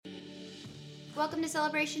Welcome to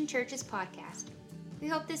Celebration Church's podcast. We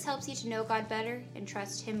hope this helps you to know God better and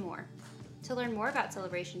trust Him more. To learn more about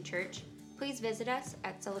Celebration Church, please visit us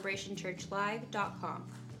at celebrationchurchlive.com.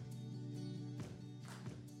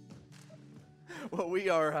 Well,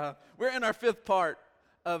 we're in our fifth part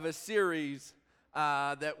of a series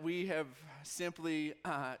that we have simply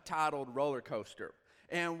titled Roller Coaster.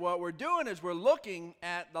 And what we're doing is we're looking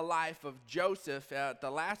at the life of Joseph at the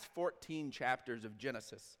last 14 chapters of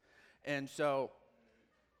Genesis. And so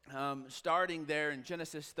starting there in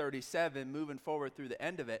Genesis 37, moving forward through the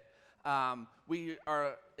end of it,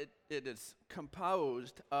 it is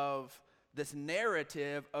composed of this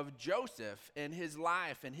narrative of Joseph and his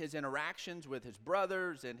life and his interactions with his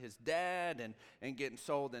brothers and his dad and getting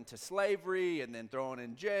sold into slavery and then thrown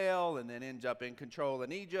in jail and then ends up in control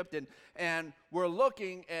in Egypt. And we're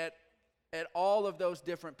looking at all of those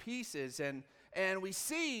different pieces and we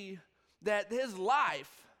see that his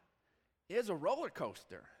life is a roller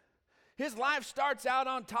coaster. His life starts out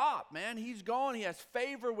on top, man. He's going, he has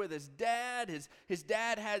favor with his dad. His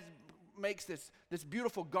dad makes this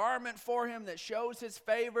beautiful garment for him that shows his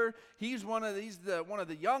favor. He's one of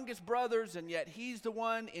the youngest brothers, and yet he's the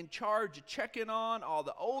one in charge of checking on all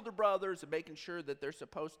the older brothers and making sure that they're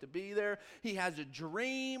supposed to be there. He has a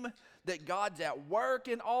dream that God's at work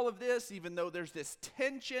in all of this, even though there's this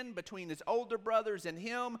tension between his older brothers and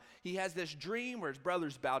him. He has this dream where his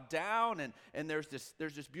brothers bow down, and there's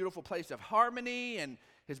this beautiful place of harmony, and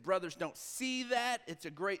his brothers don't see that. It's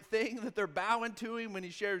a great thing that they're bowing to him when he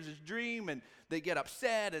shares his dream, and they get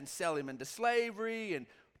upset and sell him into slavery and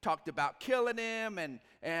talked about killing him.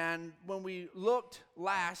 And when we looked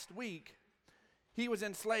last week, he was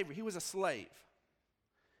in slavery. He was a slave.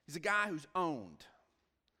 He's a guy who's owned.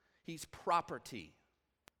 He's property.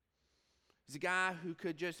 He's a guy who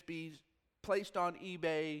could just be placed on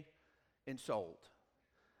eBay and sold.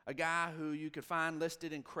 A guy who you could find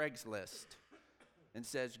listed in Craigslist and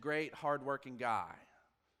says, great, hardworking guy,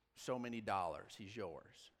 so many dollars, he's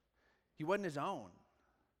yours. He wasn't his own.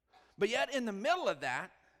 But yet in the middle of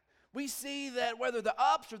that, we see that whether the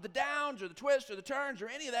ups or the downs or the twists or the turns or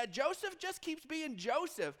any of that, Joseph just keeps being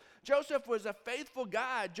Joseph. Joseph was a faithful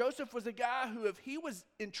guy. Joseph was a guy who, if he was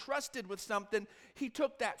entrusted with something, he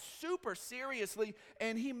took that super seriously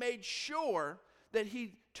and he made sure that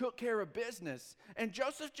he took care of business. And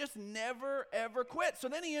Joseph just never, ever quit. So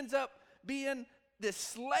then he ends up being this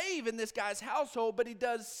slave in this guy's household, but he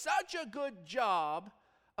does such a good job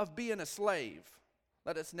of being a slave.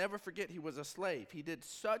 Let us never forget he was a slave. He did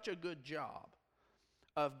such a good job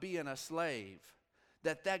of being a slave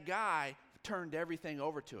that guy turned everything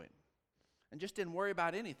over to him and just didn't worry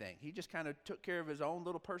about anything. He just kind of took care of his own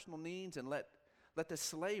little personal needs and let the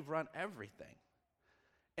slave run everything.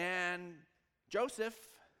 And Joseph,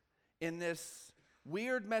 in this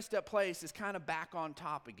weird, messed up place, is kind of back on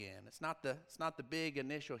top again. It's not the big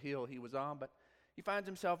initial hill he was on, but he finds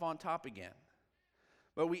himself on top again.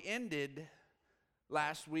 But we ended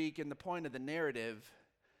last week in the point of the narrative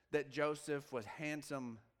that Joseph was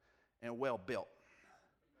handsome and well built.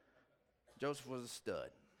 Joseph was a stud.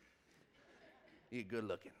 He was good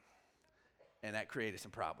looking. And that created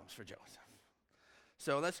some problems for Joseph.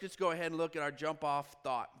 So let's just go ahead and look at our jump-off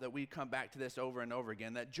thought that we come back to this over and over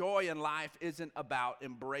again, that joy in life isn't about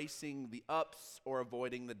embracing the ups or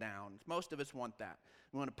avoiding the downs. Most of us want that.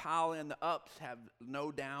 We want to pile in the ups, have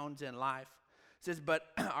no downs in life. It says, but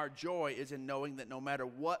our joy is in knowing that no matter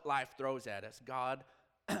what life throws at us, God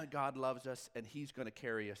loves us and He's going to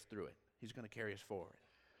carry us through it. He's going to carry us forward.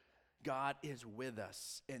 God is with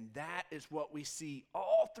us, and that is what we see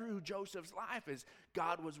all through Joseph's life is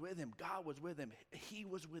God was with him. God was with him. He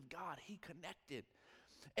was with God. He connected.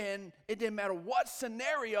 And it didn't matter what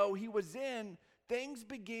scenario he was in, things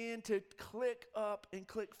began to click up and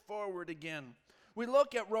click forward again. We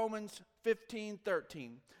look at Romans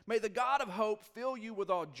 15:13. May the God of hope fill you with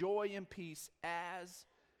all joy and peace as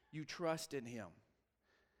you trust in Him.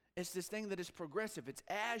 It's this thing that is progressive. It's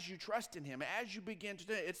as you trust in Him, as you begin to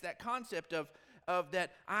do it. It's that concept of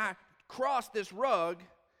that I cross this rug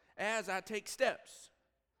as I take steps.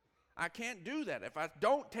 I can't do that. If I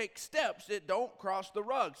don't take steps, it don't cross the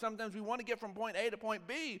rug. Sometimes we want to get from point A to point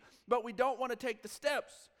B, but we don't want to take the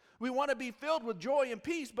steps. We want to be filled with joy and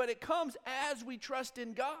peace, but it comes as we trust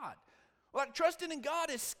in God. Like trusting in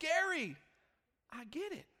God is scary. I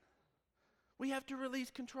get it. We have to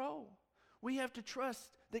release control. We have to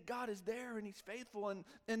trust that God is there and He's faithful. And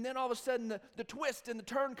then all of a sudden the twist and the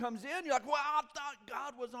turn comes in. You're like, well, I thought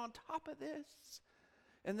God was on top of this.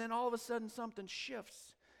 And then all of a sudden something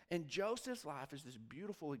shifts. And Joseph's life is this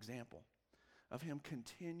beautiful example of him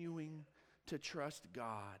continuing to trust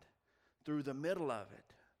God through the middle of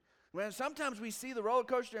it, When sometimes we see the roller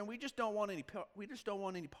coaster and we just don't want any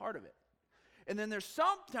part of it. And then there's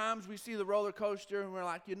sometimes we see the roller coaster and we're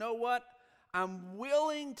like, you know what? I'm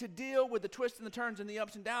willing to deal with the twists and the turns and the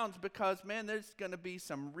ups and downs because, man, there's going to be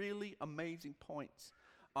some really amazing points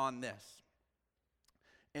on this.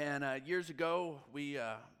 And years ago,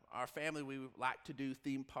 our family, we like to do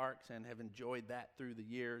theme parks and have enjoyed that through the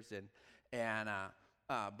years. And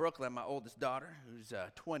Brooklyn, my oldest daughter, who's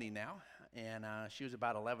 20 now, and she was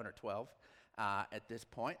about 11 or 12 at this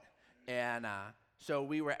point. And so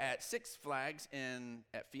we were at Six Flags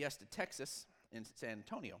at Fiesta, Texas, in San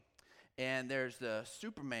Antonio. And there's the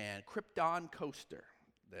Superman Krypton coaster.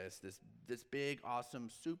 There's this big, awesome,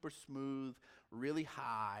 super smooth, really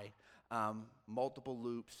high, multiple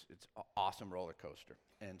loops. It's an awesome roller coaster.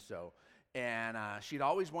 And she'd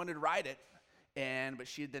always wanted to ride it, but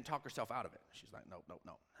she'd then talk herself out of it. She's like, no.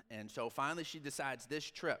 And so finally she decides this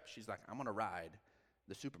trip, she's like, I'm going to ride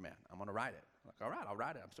the Superman. I'm going to ride it. I'm like, all right, I'll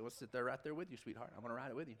ride it. So I'll sit there right there with you, sweetheart. I'm going to ride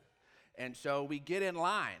it with you. And so we get in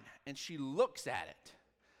line, and she looks at it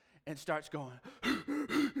and starts going,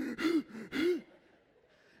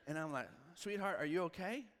 and I'm like, sweetheart, are you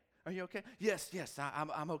okay? Are you okay? Yes,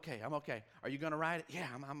 I'm okay. Are you going to ride it? Yeah,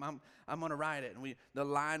 I'm going to ride it. And the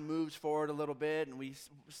line moves forward a little bit, and we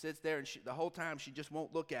sits there, and the whole time she just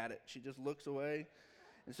won't look at it. She just looks away.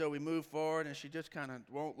 And so we move forward, and she just kind of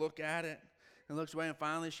won't look at it and looks away, and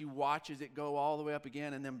finally she watches it go all the way up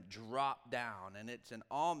again and then drop down. And it's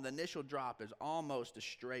the initial drop is almost a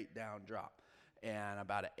straight down drop and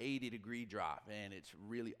about an 80-degree drop, and it's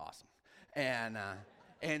really awesome. And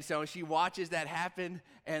so she watches that happen,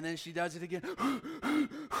 and then she does it again.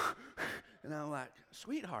 And I'm like,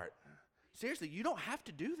 sweetheart, seriously, you don't have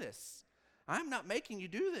to do this. I'm not making you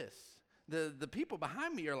do this. The people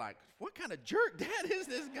behind me are like, what kind of jerk dad is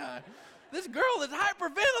this guy? This girl is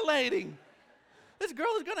hyperventilating. This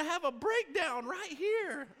girl is going to have a breakdown right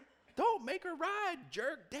here. Don't make her ride,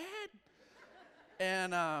 jerk dad.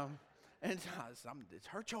 And it's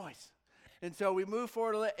her choice. And so we move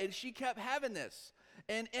forward, and she kept having this.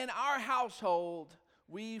 And in our household,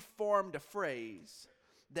 we formed a phrase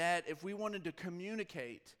that if we wanted to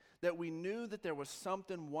communicate that we knew that there was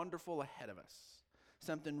something wonderful ahead of us,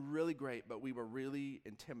 something really great, but we were really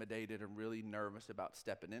intimidated and really nervous about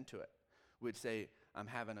stepping into it, we'd say, I'm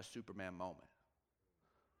having a Superman moment.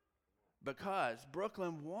 Because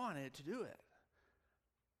Brooklyn wanted to do it.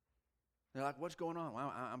 They're like, what's going on?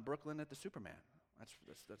 Well, I'm Brooklyn at the Superman. That's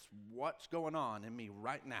what's going on in me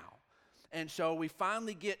right now. And so we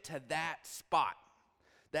finally get to that spot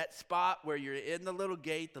where you're in the little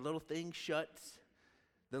gate, the little thing shuts,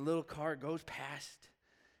 the little car goes past,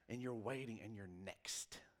 and you're waiting, and you're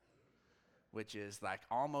next, which is like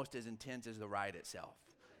almost as intense as the ride itself.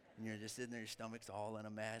 And you're just sitting there, your stomach's all in a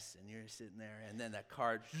mess, and you're sitting there, and then that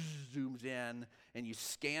car zooms in, and you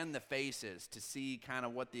scan the faces to see kind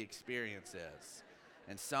of what the experience is.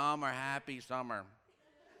 And some are happy, some are,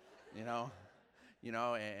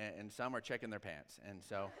 and some are checking their pants. And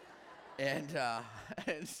so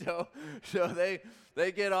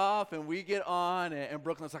they get off, and we get on, and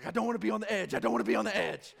Brooklyn's like, I don't want to be on the edge. I'm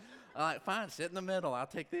like, fine, sit in the middle. I'll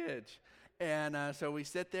take the edge. And so we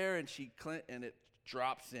sit there, and and it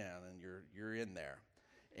drops in, and you're in there.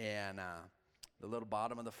 And the little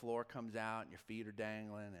bottom of the floor comes out, and your feet are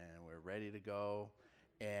dangling, and we're ready to go.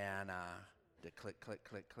 And the click, click,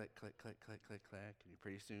 click, click, click, click, click, click, click. And you're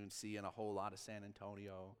pretty soon seeing a whole lot of San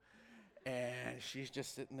Antonio. And she's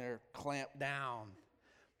just sitting there clamped down,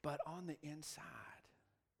 but on the inside,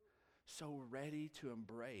 so ready to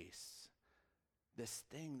embrace this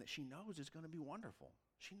thing that she knows is going to be wonderful.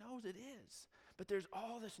 She knows it is. But there's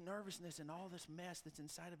all this nervousness and all this mess that's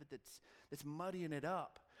inside of it that's muddying it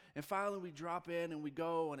up. And finally we drop in and we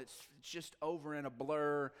go, and it's just over in a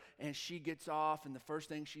blur, and she gets off, and the first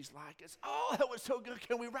thing she's like is, oh, that was so good.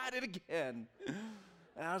 Can we ride it again?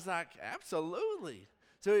 And I was like, absolutely.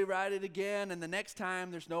 So we ride it again, and the next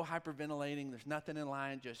time there's no hyperventilating, there's nothing in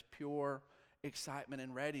line, just pure excitement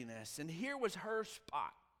and readiness. And here was her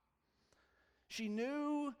spot. She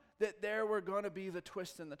knew that there were going to be the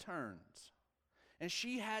twists and the turns. And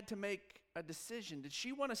she had to make a decision. Did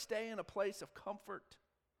she want to stay in a place of comfort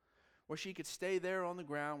where she could stay there on the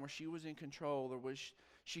ground where she was in control, or was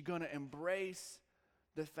she going to embrace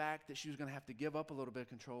the fact that she was going to have to give up a little bit of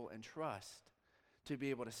control and trust to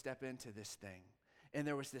be able to step into this thing? And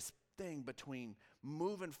there was this thing between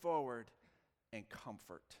moving forward and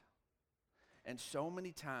comfort. And so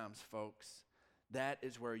many times, folks, that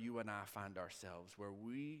is where you and I find ourselves, where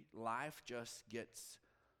life just gets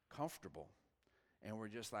comfortable. And we're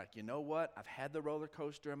just like, you know what? I've had the roller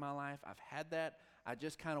coaster in my life. I've had that. I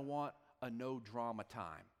just kind of want a no drama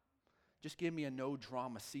time. Just give me a no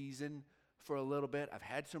drama season for a little bit. I've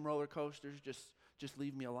had some roller coasters. Just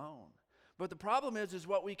leave me alone. But the problem is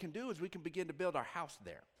what we can do is we can begin to build our house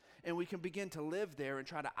there. And we can begin to live there and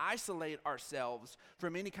try to isolate ourselves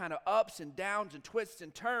from any kind of ups and downs and twists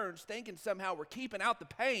and turns, thinking somehow we're keeping out the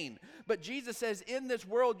pain. But Jesus says, in this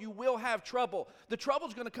world you will have trouble. The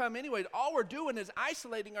trouble's going to come anyway. All we're doing is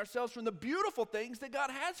isolating ourselves from the beautiful things that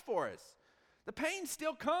God has for us. The pain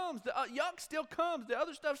still comes. The yuck still comes. The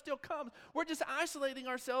other stuff still comes. We're just isolating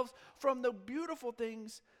ourselves from the beautiful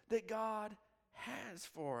things that God has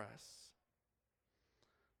for us.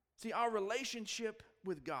 See, our relationship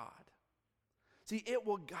with God, see, it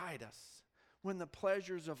will guide us when the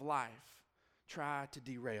pleasures of life try to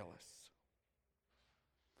derail us.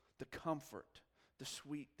 The comfort, the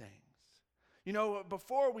sweet things. You know,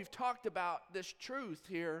 before we've talked about this truth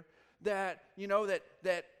here that, you know,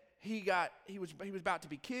 that he was about to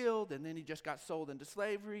be killed, and then he just got sold into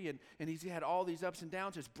slavery, and he had all these ups and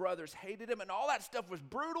downs. His brothers hated him, and all that stuff was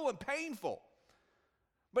brutal and painful.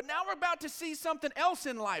 But now we're about to see something else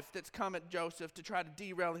in life that's come at Joseph to try to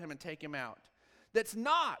derail him and take him out. That's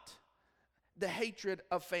not the hatred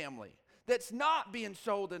of family. That's not being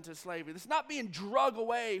sold into slavery. That's not being drug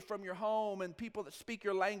away from your home and people that speak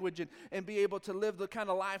your language and be able to live the kind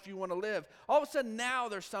of life you want to live. All of a sudden now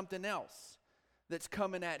there's something else that's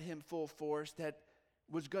coming at him full force that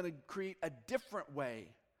was going to create a different way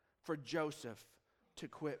for Joseph to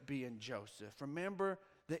quit being Joseph. Remember,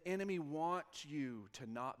 the enemy wants you to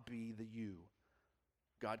not be the you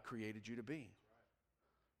God created you to be.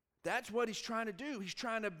 That's what he's trying to do. He's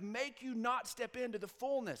trying to make you not step into the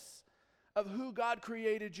fullness of who God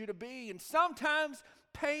created you to be. And sometimes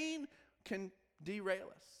pain can derail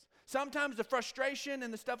us. Sometimes the frustration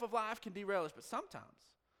and the stuff of life can derail us, but sometimes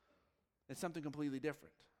it's something completely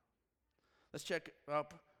different. Let's check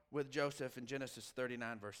up with Joseph in Genesis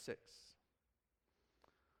 39, verse 6.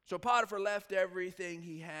 So Potiphar left everything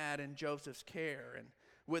he had in Joseph's care, and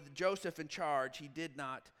with Joseph in charge, he did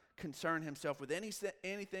not concern himself with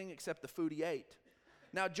anything except the food he ate.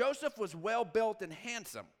 Now Joseph was well built and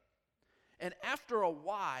handsome, and after a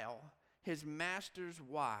while, his master's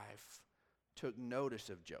wife took notice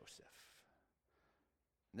of Joseph.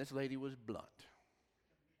 And this lady was blunt.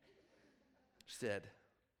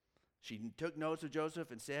 She took notice of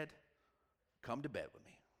Joseph and said, "Come to bed with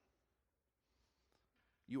me.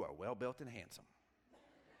 You are well built and handsome.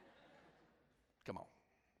 Come on."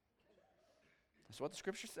 That's what the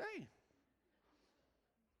scriptures say.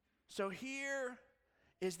 So here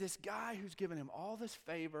is this guy who's given him all this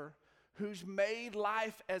favor, who's made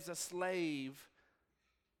life as a slave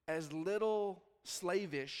as little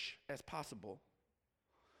slavish as possible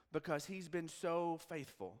because he's been so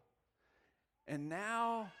faithful. And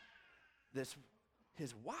now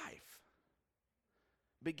his wife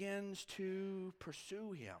begins to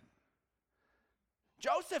pursue him.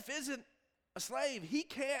 Joseph isn't a slave. He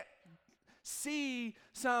can't see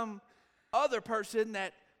some other person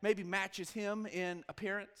that maybe matches him in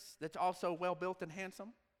appearance, that's also well built and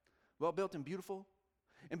handsome, well built and beautiful,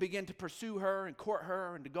 and begin to pursue her and court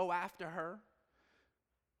her and to go after her.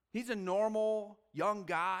 He's a normal young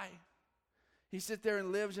guy. He sits there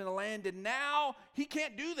and lives in a land, and now he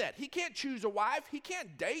can't do that. He can't choose a wife. He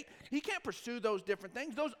can't date. He can't pursue those different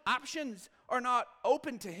things. Those options are not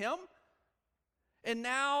open to him. And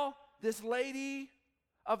now this lady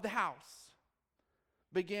of the house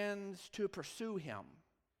begins to pursue him.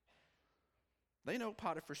 They know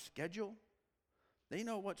Potiphar's schedule. They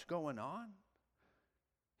know what's going on.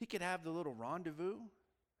 He could have the little rendezvous.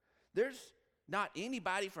 There's not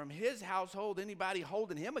anybody from his household, anybody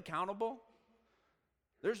holding him accountable.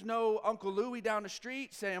 There's no Uncle Louie down the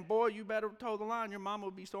street saying, "Boy, you better toe the line. Your mama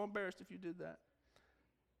would be so embarrassed if you did that."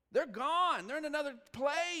 They're gone. They're in another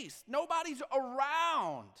place. Nobody's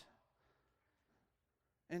around.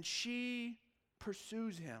 And she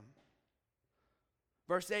pursues him.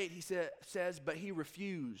 Verse 8, he says, but he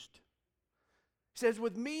refused. He says,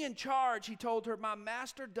 "With me in charge," he told her, "my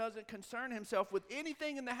master doesn't concern himself with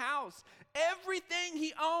anything in the house. Everything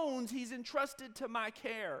he owns, he's entrusted to my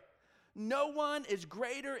care. No one is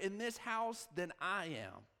greater in this house than I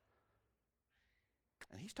am."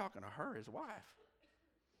 And he's talking to her, his wife.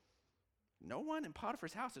 No one in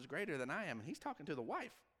Potiphar's house is greater than I am. And he's talking to the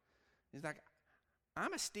wife. He's like,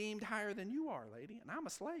 "I'm esteemed higher than you are, lady, and I'm a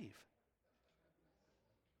slave."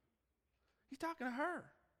 He's talking to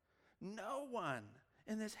her. "No one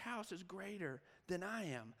in this house is greater than I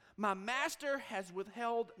am. My master has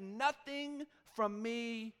withheld nothing from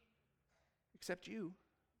me except you.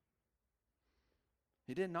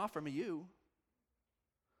 He didn't offer me you."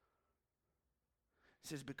 He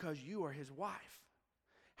says, "Because you are his wife.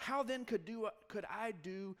 How then could I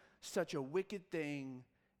do such a wicked thing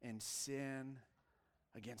and sin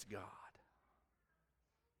against God?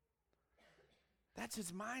 That's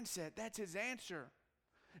his mindset. That's his answer.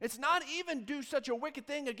 It's not even do such a wicked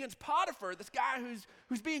thing against Potiphar, this guy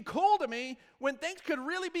who's being cool to me, when things could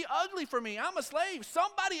really be ugly for me. I'm a slave.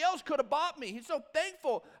 Somebody else could have bought me. He's so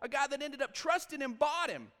thankful. A guy that ended up trusting him bought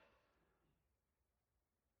him.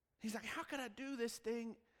 He's like, how could I do this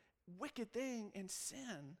thing, wicked thing, and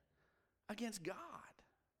sin against God?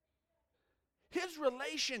 His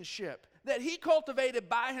relationship that he cultivated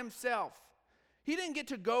by himself. He didn't get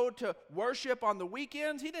to go to worship on the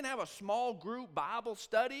weekends. He didn't have a small group Bible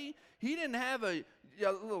study. He didn't have a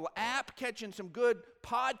little app catching some good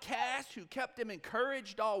podcasts who kept him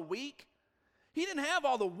encouraged all week. He didn't have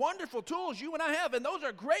all the wonderful tools you and I have, and those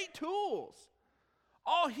are great tools.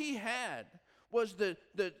 All he had was the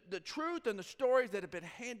truth and the stories that have been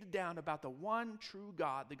handed down about the one true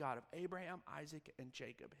God, the God of Abraham, Isaac, and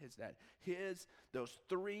Jacob, his dad. Those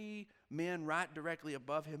three men right directly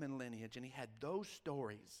above him in lineage, and he had those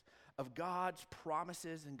stories of God's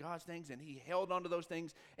promises and God's things, and he held on to those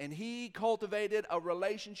things, and he cultivated a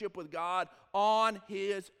relationship with God on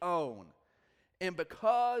his own. And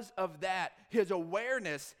because of that, his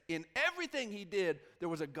awareness in everything he did, there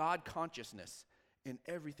was a God consciousness in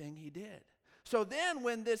everything he did. So then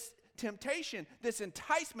when this temptation, this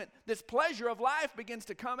enticement, this pleasure of life begins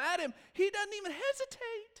to come at him, he doesn't even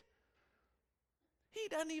hesitate. He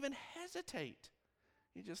doesn't even hesitate.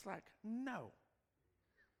 He's just like, no.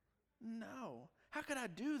 How could I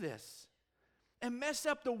do this and mess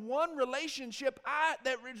up the one relationship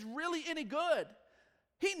that is really any good?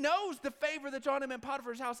 He knows the favor that's on him in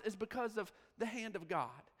Potiphar's house is because of the hand of God.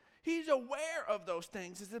 He's aware of those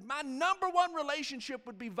things. He said, my number one relationship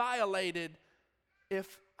would be violated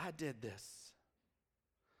if I did this.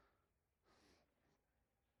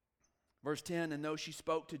 Verse 10, and though she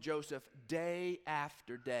spoke to Joseph day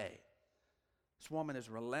after day, this woman is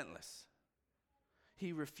relentless.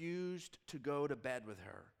 He refused to go to bed with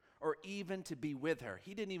her or even to be with her.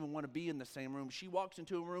 He didn't even want to be in the same room. She walks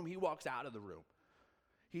into a room, he walks out of the room.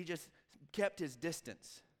 He just kept his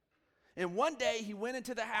distance. And one day he went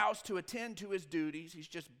into the house to attend to his duties. He's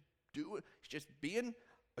just being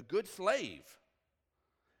a good slave.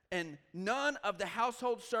 And none of the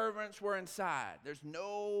household servants were inside. There's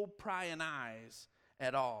no prying eyes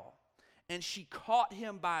at all. And she caught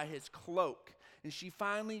him by his cloak. And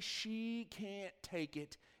she can't take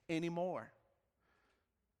it anymore.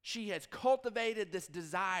 She has cultivated this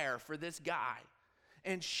desire for this guy.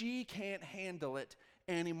 And she can't handle it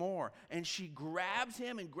anymore. And she grabs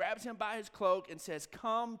him by his cloak and says,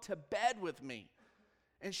 come to bed with me.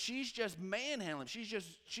 And she's just manhandling him.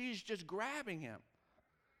 She's just grabbing him.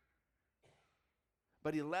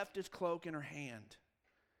 But he left his cloak in her hand,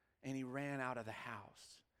 and he ran out of the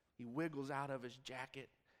house. He wiggles out of his jacket,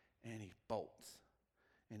 and he bolts.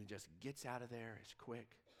 And he just gets out of there as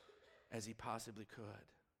quick as he possibly could.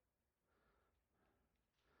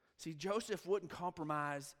 See, Joseph wouldn't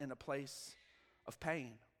compromise in a place of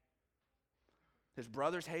pain. His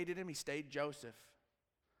brothers hated him. He stayed Joseph.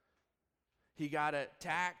 He got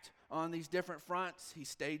attacked on these different fronts. He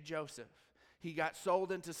stayed Joseph. He got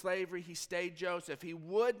sold into slavery. He stayed Joseph. He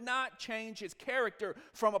would not change his character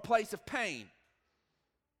from a place of pain.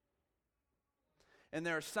 And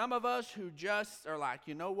there are some of us who just are like,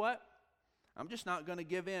 you know what? I'm just not going to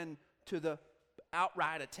give in to the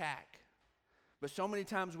outright attack. But so many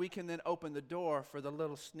times we can then open the door for the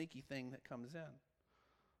little sneaky thing that comes in.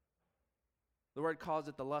 The word calls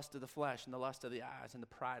it the lust of the flesh and the lust of the eyes and the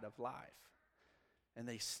pride of life. And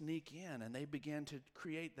they sneak in and they begin to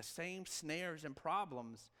create the same snares and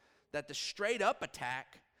problems that the straight up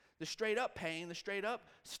attack, the straight up pain, the straight up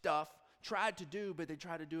stuff tried to do, but they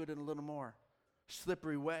try to do it in a little more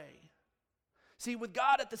slippery way. See, with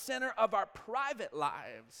God at the center of our private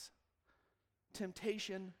lives,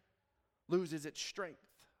 temptation loses its strength.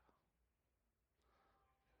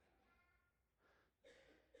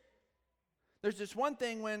 There's this one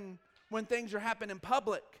thing when things are happening in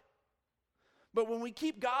public, but when we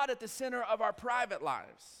keep God at the center of our private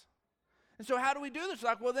lives. And so how do we do this?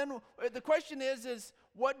 Like, well, then the question is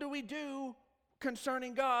what do we do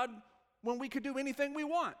concerning God when we could do anything we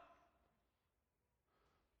want?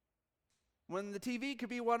 When the TV could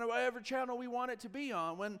be whatever channel we want it to be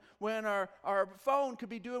on. When our phone could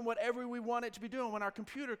be doing whatever we want it to be doing. When our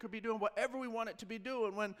computer could be doing whatever we want it to be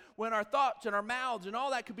doing. When our thoughts and our mouths and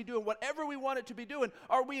all that could be doing whatever we want it to be doing.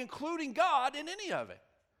 Are we including God in any of it?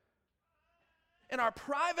 In our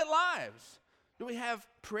private lives, do we have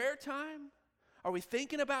prayer time? Are we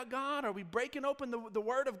thinking about God? Are we breaking open the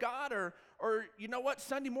Word of God? Or or you know what,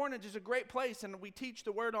 Sunday morning is a great place and we teach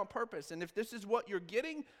the word on purpose. And if this is what you're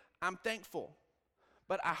getting, I'm thankful.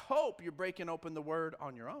 But I hope you're breaking open the word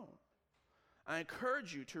on your own. I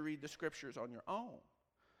encourage you to read the scriptures on your own.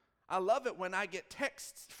 I love it when I get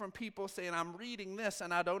texts from people saying, I'm reading this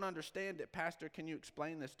and I don't understand it. Pastor, can you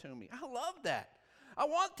explain this to me? I love that. I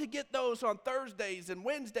want to get those on Thursdays and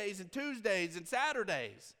Wednesdays and Tuesdays and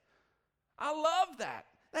Saturdays. I love that.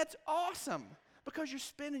 That's awesome because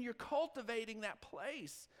you're cultivating that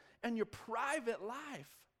place and your private life.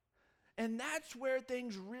 And that's where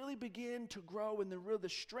things really begin to grow and the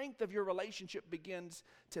strength of your relationship begins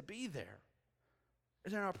to be there.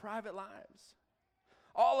 Is in our private lives.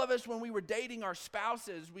 All of us, when we were dating our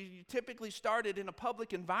spouses, we typically started in a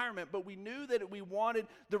public environment, but we knew that we wanted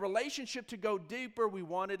the relationship to go deeper. We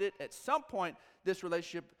wanted it at some point, this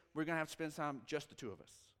relationship, we're going to have to spend time just the two of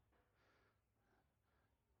us.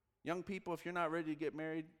 Young people, if you're not ready to get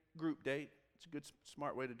married, group date. It's a good,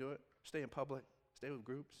 smart way to do it. Stay in public. Stay with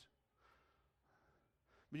groups.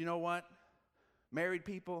 But you know what? Married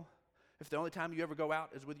people, if the only time you ever go out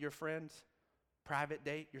is with your friends, private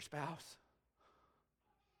date, your spouse.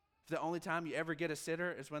 The only time you ever get a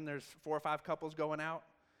sitter is when there's 4 or 5 couples going out.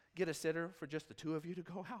 Get a sitter for just the two of you to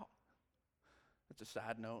go out. That's a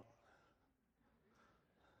side note.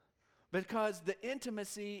 Because the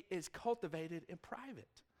intimacy is cultivated in private.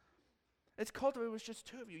 It's cultivated with just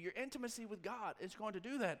two of you. Your intimacy with God is going to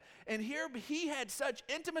do that. And here he had such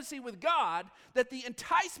intimacy with God that the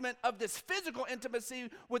enticement of this physical intimacy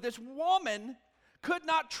with this woman could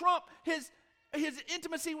not trump his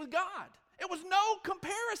intimacy with God. It was no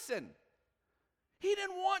comparison. He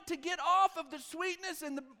didn't want to get off of the sweetness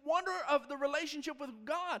and the wonder of the relationship with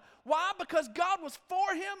God. Why? Because God was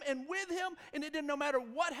for him and with him, and it didn't no matter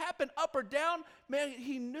what happened, up or down, man,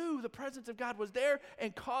 he knew the presence of God was there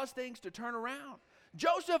and caused things to turn around.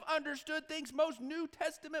 Joseph understood things most New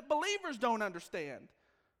Testament believers don't understand.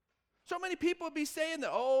 So many people would be saying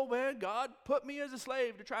that, oh man, God put me as a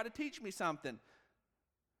slave to try to teach me something.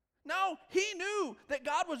 No, he knew that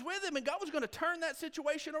God was with him and God was going to turn that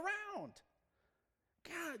situation around.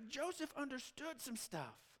 God, Joseph understood some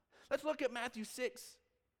stuff. Let's look at Matthew 6,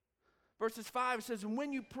 verses 5. It says, and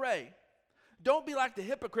when you pray, don't be like the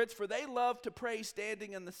hypocrites, for they love to pray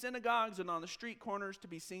standing in the synagogues and on the street corners to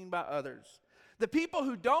be seen by others. The people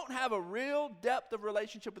who don't have a real depth of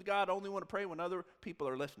relationship with God only want to pray when other people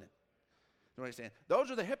are listening. That's what he's saying.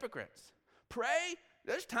 Those are the hypocrites. Pray,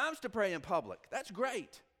 there's times to pray in public. That's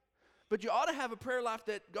great. But you ought to have a prayer life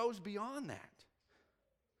that goes beyond that.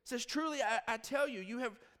 It says, truly, I tell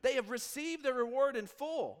you, they have received their reward in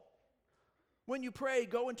full. When you pray,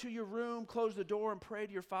 go into your room, close the door, and pray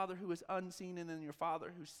to your Father who is unseen, and then your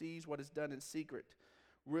Father who sees what is done in secret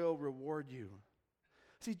will reward you.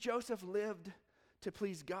 See, Joseph lived to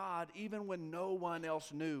please God even when no one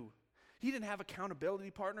else knew. He didn't have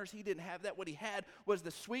accountability partners. He didn't have that. What he had was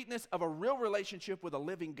the sweetness of a real relationship with a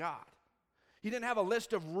living God. He didn't have a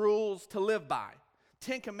list of rules to live by.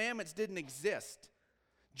 10 Commandments didn't exist.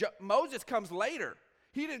 Moses comes later.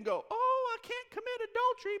 He didn't go, oh, I can't commit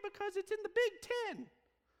adultery because it's in the Big Ten.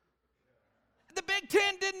 The Big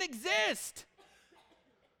Ten didn't exist.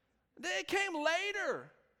 It came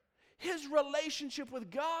later. His relationship with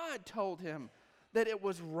God told him that it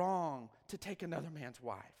was wrong to take another man's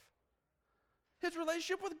wife. His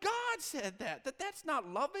relationship with God said that's not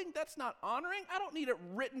loving, that's not honoring. I don't need it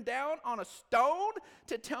written down on a stone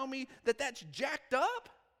to tell me that that's jacked up.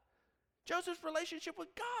 Joseph's relationship with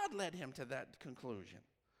God led him to that conclusion.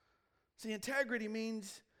 See, integrity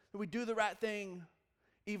means that we do the right thing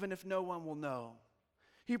even if no one will know.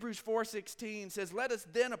 Hebrews 4:16 says, let us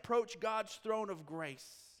then approach God's throne of grace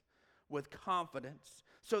with confidence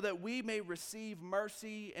so that we may receive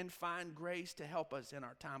mercy and find grace to help us in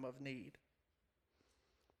our time of need.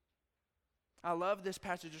 I love this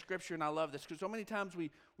passage of Scripture, and I love this because so many times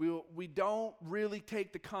we don't really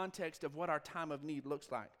take the context of what our time of need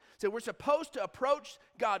looks like. So we're supposed to approach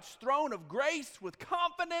God's throne of grace with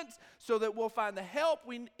confidence so that we'll find the help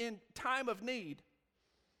in time of need.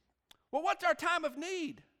 Well, what's our time of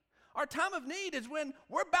need? Our time of need is when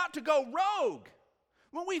we're about to go rogue.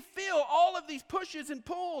 When we feel all of these pushes and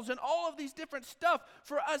pulls and all of these different stuff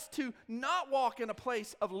for us to not walk in a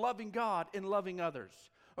place of loving God and loving others.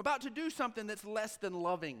 About to do something that's less than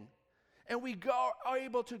loving. And we are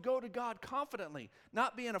able to go to God confidently,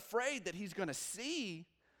 not being afraid that he's going to see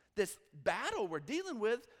this battle we're dealing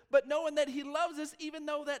with, but knowing that he loves us even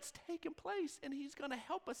though that's taken place and he's going to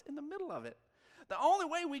help us in the middle of it. The only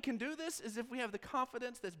way we can do this is if we have the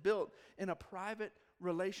confidence that's built in a private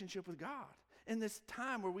relationship with God. In this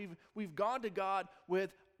time where we've gone to God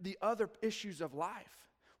with the other issues of life.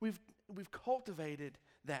 we've cultivated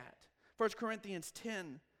that. 1 Corinthians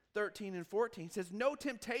 10, 13 and 14 says, no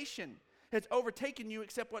temptation has overtaken you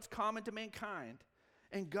except what's common to mankind.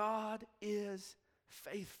 And God is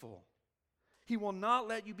faithful. He will not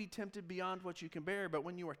let you be tempted beyond what you can bear, but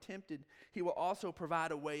when you are tempted, he will also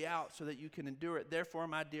provide a way out so that you can endure it. Therefore,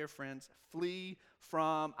 my dear friends, flee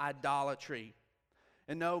from idolatry.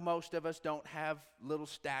 And no, most of us don't have little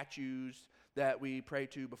statues that we pray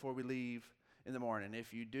to before we leave in the morning.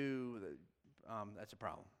 If you do, that's a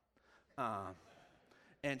problem.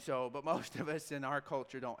 But most of us in our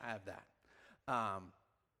culture don't have that.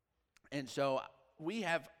 And so we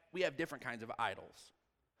have different kinds of idols.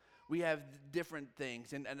 We have different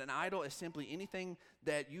things. And an idol is simply anything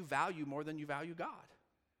that you value more than you value God.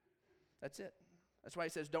 That's it. That's why he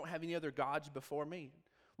says, don't have any other gods before me.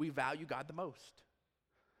 We value God the most.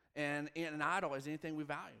 And an idol is anything we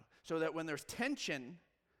value. So that when there's tension,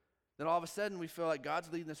 then all of a sudden we feel like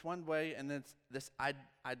God's leading us one way, and then it's this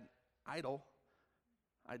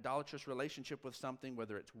idolatrous relationship with something,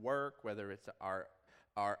 whether it's work, whether it's our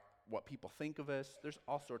what people think of us. There's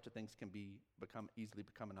all sorts of things can easily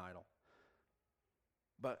become an idol.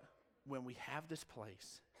 But when we have this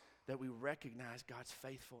place that we recognize God's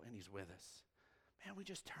faithful and he's with us, man, we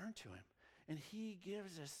just turn to him and he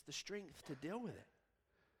gives us the strength to deal with it.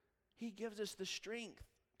 He gives us the strength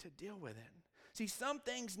to deal with it. See, some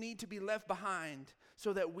things need to be left behind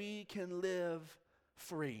so that we can live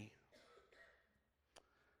free.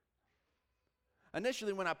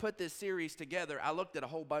 Initially, when I put this series together, I looked at a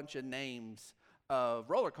whole bunch of names of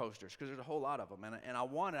roller coasters because there's a whole lot of them. And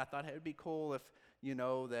I thought, hey, it would be cool if,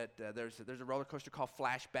 that there's a roller coaster called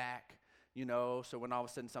Flashback, so when all of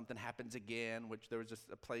a sudden something happens again, which there was just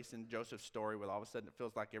a place in Joseph's story where all of a sudden it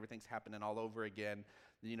feels like everything's happening all over again.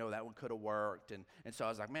 That one could have worked. And so I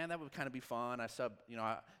was like, man, that would kind of be fun. I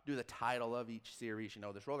do the title of each series,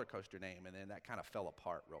 this roller coaster name, and then that kind of fell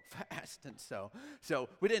apart real fast. And so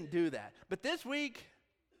we didn't do that. But this week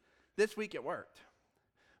it worked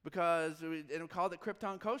because we called it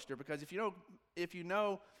Krypton Coaster because if you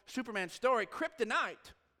know Superman's story,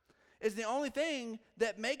 Kryptonite is the only thing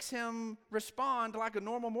that makes him respond like a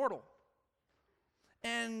normal mortal.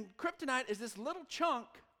 And Kryptonite is this little chunk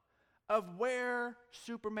of where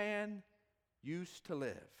Superman used to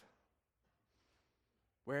live,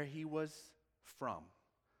 where he was from.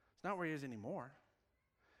 It's not where he is anymore.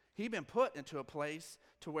 He'd been put into a place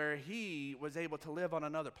to where he was able to live on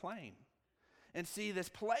another plane. And see, this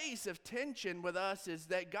place of tension with us is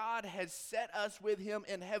that God has set us with him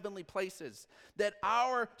in heavenly places, that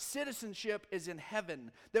our citizenship is in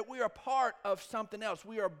heaven, that we are part of something else.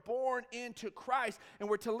 We are born into Christ, and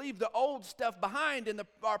we're to leave the old stuff behind. And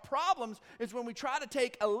our problems is when we try to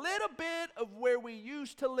take a little bit of where we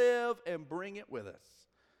used to live and bring it with us.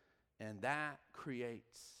 And that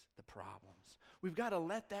creates the problems. We've got to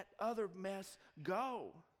let that other mess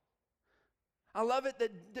go. I love it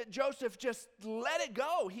that Joseph just let it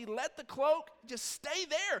go. He let the cloak just stay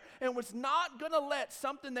there and was not going to let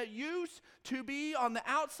something that used to be on the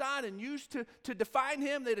outside and used to define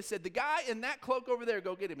him. They'd have said, the guy in that cloak over there,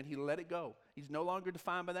 go get him. And he let it go. He's no longer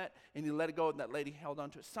defined by that, and he let it go, and that lady held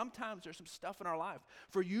on to it. Sometimes there's some stuff in our life.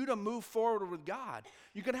 For you to move forward with God,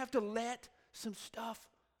 you're going to have to let some stuff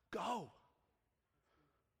go.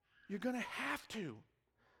 You're going to have to.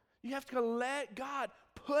 You have to let God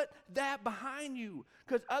put that behind you,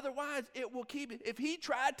 because otherwise it will keep it. If he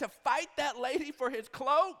tried to fight that lady for his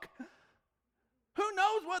cloak, who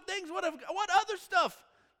knows what other stuff,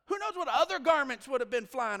 who knows what other garments would have been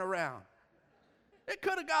flying around. It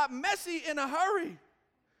could have got messy in a hurry.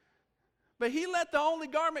 But he let the only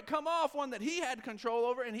garment come off, one that he had control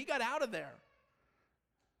over, and he got out of there.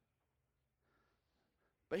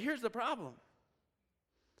 But here's the problem.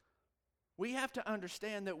 We have to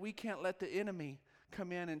understand that we can't let the enemy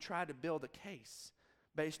come in and try to build a case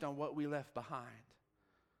based on what we left behind.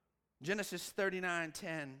 Genesis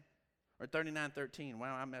 39:10 or 39:13.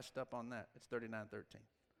 Wow, I messed up on that. It's 39:13.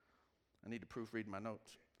 I need to proofread my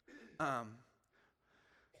notes. It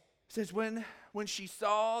says, when she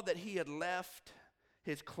saw that he had left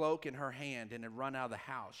his cloak in her hand and had run out of the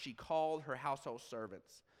house, she called her household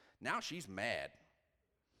servants. Now she's mad.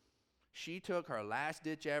 She took her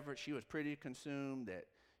last-ditch effort. She was pretty consumed that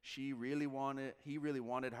he really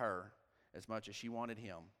wanted her as much as she wanted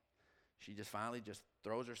him. She just finally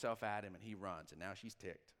throws herself at him, and he runs, and now she's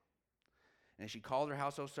ticked. And she called her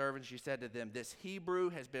household servants. She said to them, this Hebrew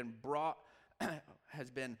has been brought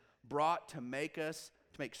to make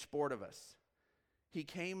sport of us. He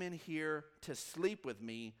came in here to sleep with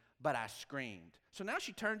me, but I screamed. So now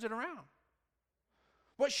she turns it around.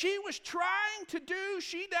 What she was trying to do,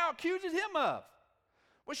 she now accuses him of.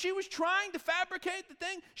 Well, she was trying to fabricate the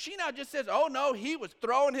thing. She now just says, oh no, he was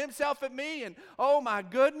throwing himself at me, and oh my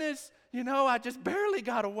goodness, I just barely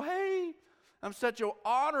got away. I'm such an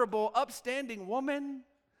honorable, upstanding woman.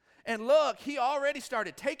 And look, he already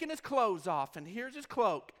started taking his clothes off, and here's his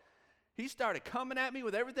cloak. He started coming at me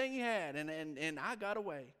with everything he had, and I got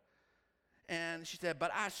away. And she said, but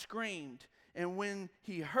I screamed. And when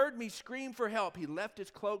he heard me scream for help, he left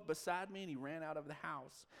his cloak beside me and he ran out of the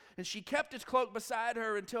house. And she kept his cloak beside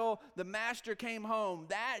her until the master came home.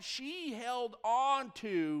 That she held on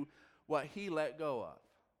to what he let go of.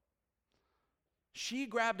 She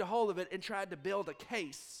grabbed a hold of it and tried to build a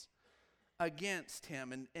case against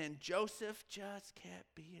him. And Joseph just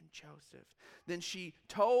kept being Joseph. Then she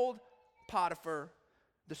told Potiphar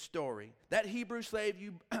the story. That Hebrew slave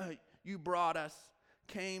you brought us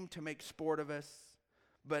came to make sport of us,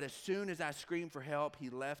 but as soon as I screamed for help, he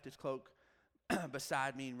left his cloak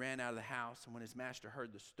beside me and ran out of the house. And when his master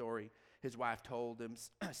heard the story, his wife told him,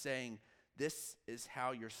 saying, this is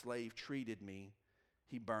how your slave treated me.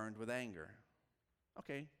 He burned with anger.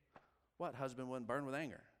 Okay, what husband wouldn't burn with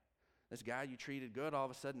anger? This guy you treated good all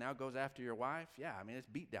of a sudden now goes after your wife? Yeah, it's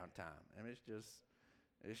beat down time.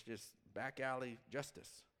 It's just back alley justice.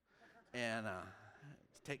 And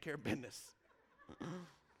take care of business.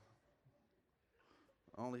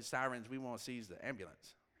 Only sirens we won't see is the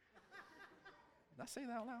ambulance. Did I say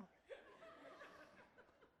that out loud?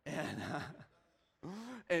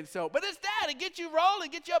 And so, but it's that. It gets you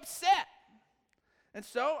rolling, gets you upset. And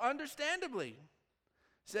so, understandably,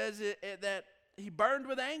 says that he burned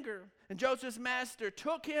with anger. And Joseph's master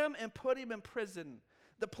took him and put him in prison,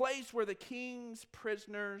 the place where the king's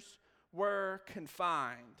prisoners were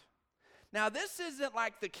confined. Now, this isn't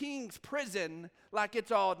like the king's prison, like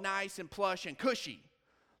it's all nice and plush and cushy.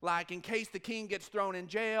 Like in case the king gets thrown in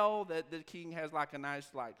jail, that the king has like a nice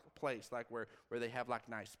place, like where they have like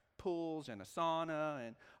nice pools and a sauna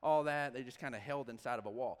and all that. They just kind of held inside of a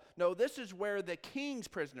wall. No, this is where the king's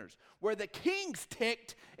prisoners, where the king's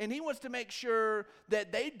ticked, and he wants to make sure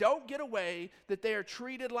that they don't get away, that they are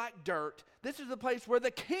treated like dirt. This is the place where the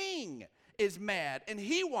king is mad, and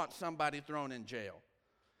he wants somebody thrown in jail.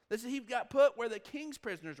 He got put where the king's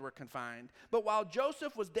prisoners were confined. But while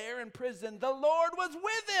Joseph was there in prison, the Lord was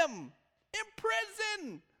with him in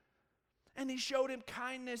prison. And he showed him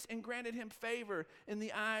kindness and granted him favor in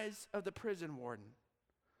the eyes of the prison warden.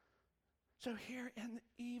 So here,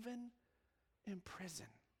 even in prison,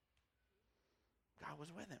 God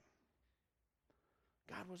was with him.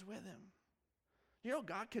 God was with him.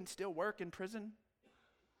 God can still work in prison.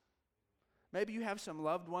 Maybe you have some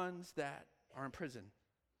loved ones that are in prison.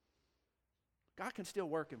 God can still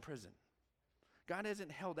work in prison. God isn't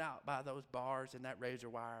held out by those bars and that razor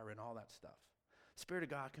wire and all that stuff. Spirit of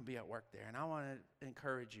God can be at work there. And I want to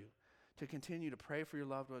encourage you to continue to pray for your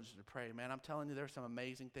loved ones, to pray. Man, I'm telling you, there's some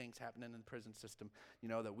amazing things happening in the prison system,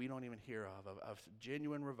 that we don't even hear of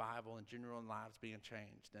genuine revival and genuine lives being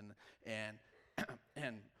changed.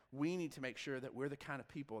 And we need to make sure that we're the kind of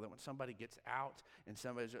people that when somebody gets out and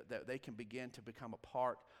that they can begin to become a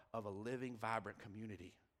part of a living, vibrant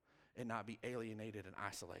community and not be alienated and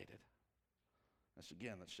isolated.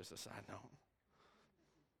 That's just a side note.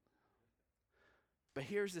 But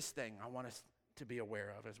here's this thing I want us to be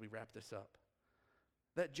aware of as we wrap this up.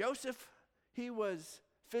 That Joseph, he was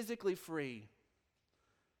physically free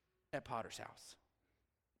at Potiphar's house.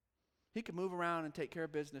 He could move around and take care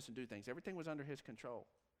of business and do things. Everything was under his control.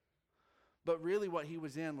 But really what he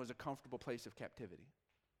was in was a comfortable place of captivity.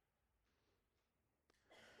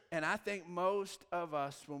 And I think most of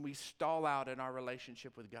us, when we stall out in our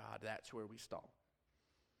relationship with God, that's where we stall,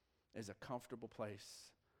 is a comfortable place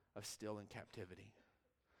of still in captivity.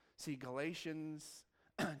 See, Galatians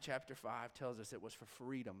chapter 5 tells us it was for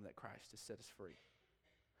freedom that Christ has set us free.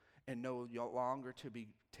 And no longer to be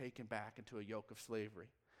taken back into a yoke of slavery.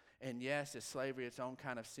 And yes, is slavery its own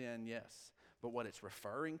kind of sin? Yes. But what it's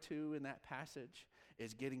referring to in that passage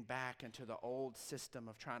is getting back into the old system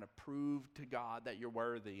of trying to prove to God that you're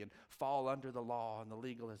worthy and fall under the law and the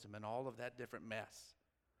legalism and all of that different mess.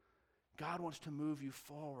 God wants to move you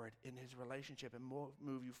forward in his relationship and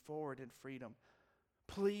move you forward in freedom.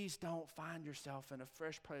 Please don't find yourself in a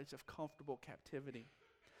fresh place of comfortable captivity.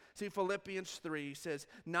 See, Philippians 3 says,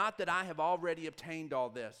 not that I have already obtained all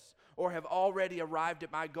this or have already arrived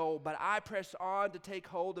at my goal, but I press on to take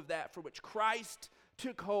hold of that for which Christ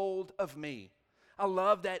took hold of me. I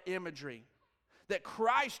love that imagery, that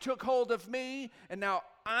Christ took hold of me, and now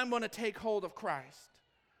I'm going to take hold of Christ.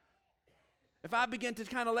 If I begin to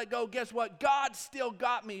kind of let go, guess what? God still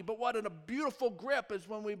got me. But what a beautiful grip is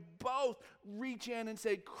when we both reach in and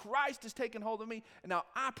say, Christ has taken hold of me, and now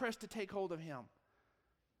I press to take hold of him.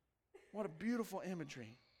 What a beautiful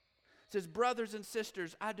imagery. It says, brothers and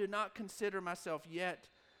sisters, I do not consider myself yet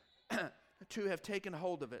to have taken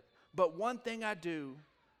hold of it. But one thing I do,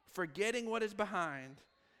 forgetting what is behind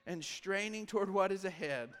and straining toward what is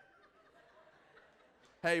ahead.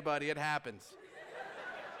 Hey, buddy, it happens.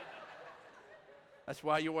 That's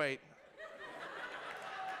why you wait.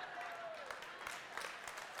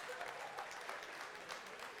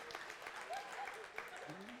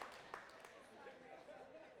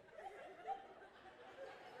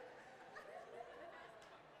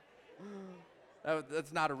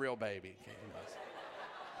 That's not a real baby.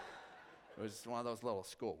 It was one of those little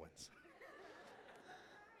school ones.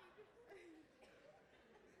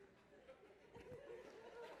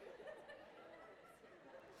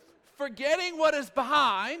 Forgetting what is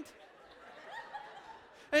behind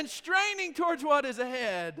and straining towards what is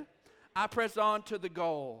ahead, I press on to the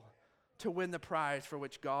goal to win the prize for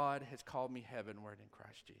which God has called me heavenward in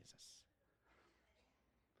Christ Jesus.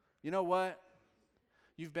 You know what?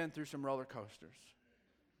 You've been through some roller coasters.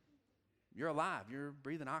 You're alive. You're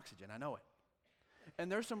breathing oxygen. I know it.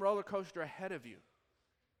 And there's some roller coaster ahead of you.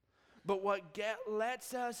 But what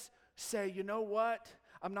lets us say, you know what?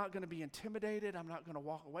 I'm not going to be intimidated. I'm not going to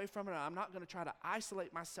walk away from it. I'm not going to try to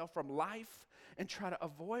isolate myself from life and try to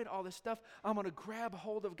avoid all this stuff. I'm going to grab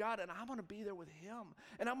hold of God, and I'm going to be there with Him.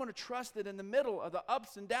 And I'm going to trust that in the middle of the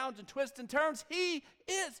ups and downs and twists and turns, He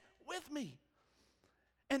is with me.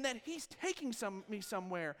 And that He's taking me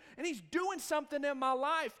somewhere, and He's doing something in my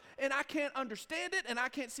life, and I can't understand it, and I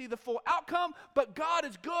can't see the full outcome, but God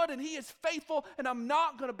is good, and He is faithful, and I'm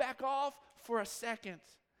not going to back off for a second.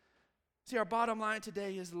 See, our bottom line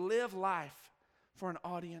today is live life for an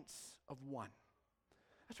audience of one.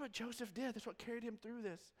 That's what Joseph did. That's what carried him through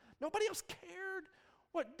this. Nobody else cared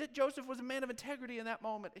that Joseph was a man of integrity in that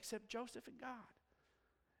moment except Joseph and God.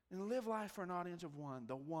 And live life for an audience of one,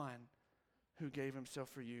 the one who gave Himself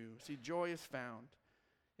for you. See, joy is found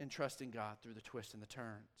in trusting God through the twists and the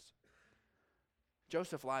turns.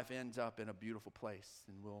 Joseph's life ends up in a beautiful place,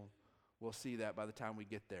 and we'll see that by the time we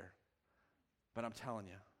get there. But I'm telling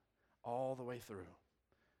you, all the way through,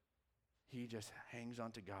 he just hangs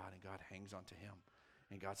on to God, and God hangs on to him.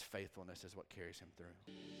 And God's faithfulness is what carries him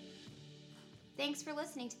through. Thanks for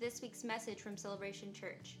listening to this week's message from Celebration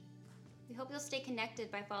Church. We hope you'll stay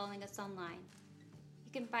connected by following us online.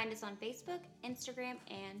 You can find us on Facebook, Instagram,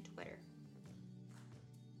 and Twitter.